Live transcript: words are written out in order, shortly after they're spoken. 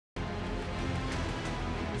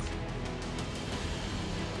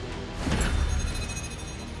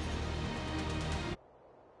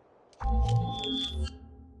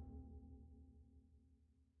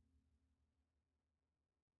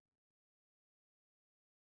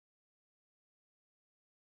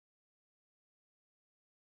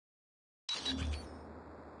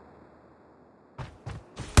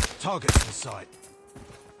Targets in sight.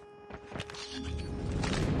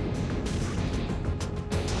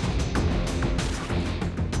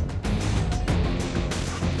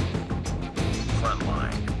 Front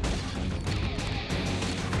line.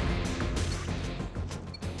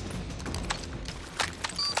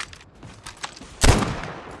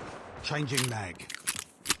 Changing mag.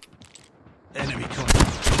 Enemy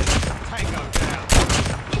contact. Tango down.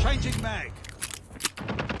 Changing mag.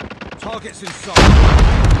 Targets in sight.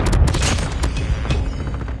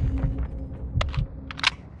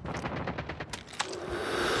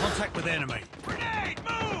 Contact with enemy. Grenade,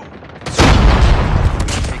 move!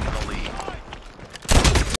 Taking the lead.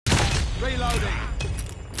 Reloading.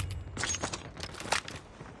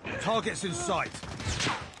 Targets in sight.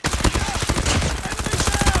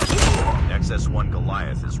 XS-1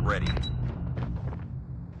 Goliath is ready.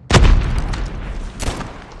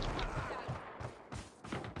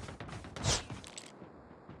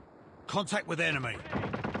 Contact with enemy.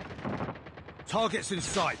 Targets in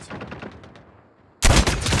sight.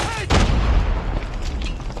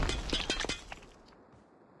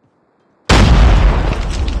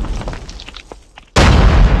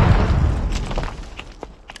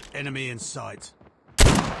 Enemy in sight.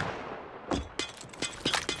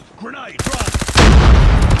 Grenade, run!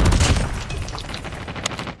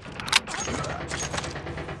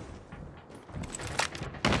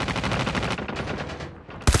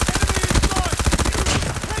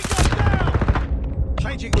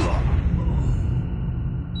 Changing block.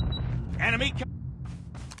 Enemy.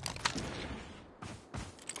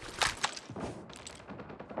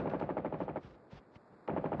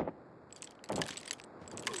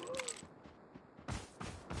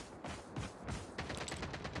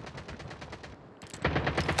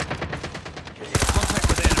 Contact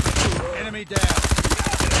with enemy. Enemy down.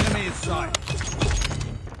 Enemy in sight.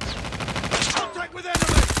 Contact with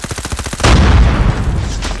enemy.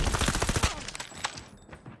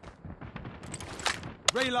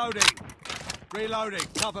 Reloading. Reloading.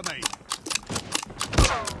 Cover me.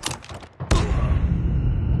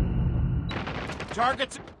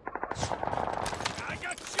 Targets. I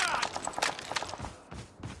got shot.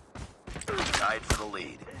 Tied for the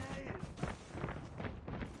lead.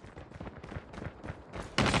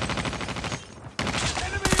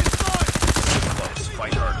 Enemy in sight. Close.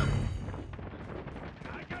 Fight harder.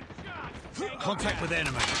 I got shot. Contact with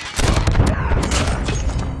enemy.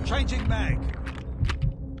 Changing mag.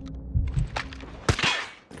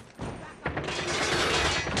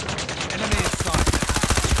 Enemy in sight.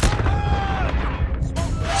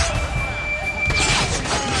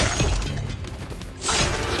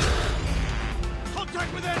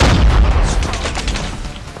 Contact with enemy.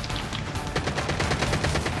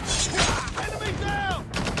 Enemy down.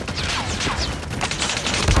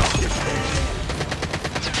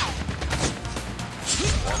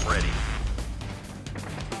 Swarm ready.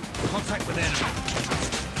 Contact with enemy.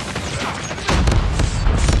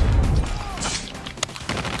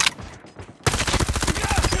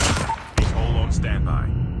 Hold on standby.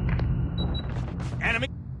 Enemy.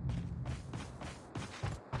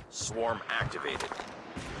 Swarm activated.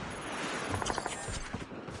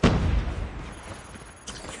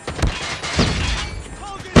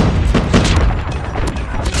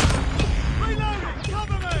 Reloading.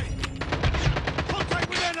 Cover me. Contact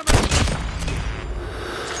with enemy.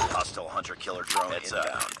 Hostile hunter-killer drone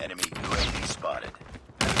inbound. Enemy UAV spotted.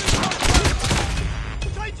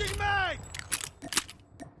 Changing mag.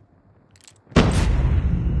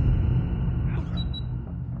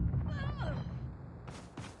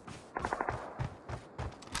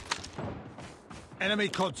 Enemy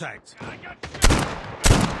contact.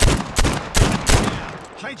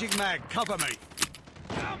 Changing mag, cover me.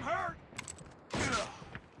 I'm hurt.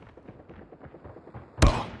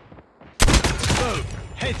 Boom.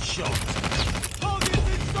 Headshot. Target's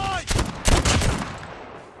in sight.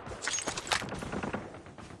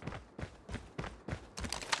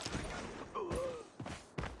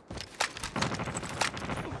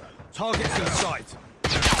 Target's in sight.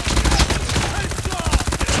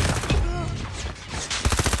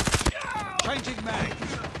 Changing mag.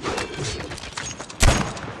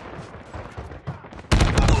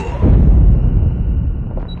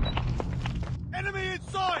 Enemy in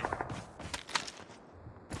sight.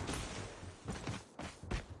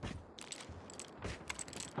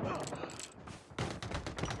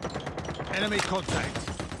 Enemy contact.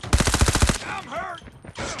 I'm hurt.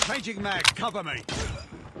 Changing mag. Cover me.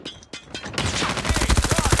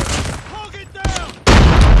 Target down.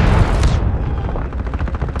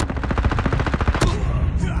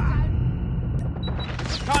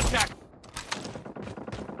 Contact!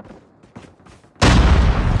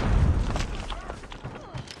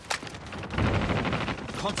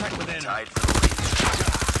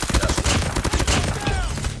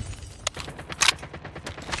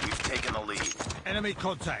 Enemy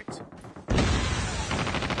contact.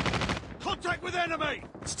 Contact with enemy!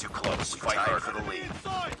 It's too close. Fight hard for the lead.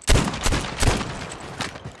 Inside!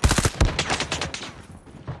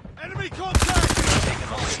 Enemy contact! Taking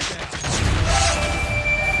the lead.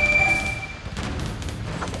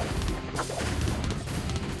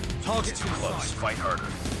 Target It's too close. Fight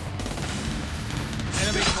harder.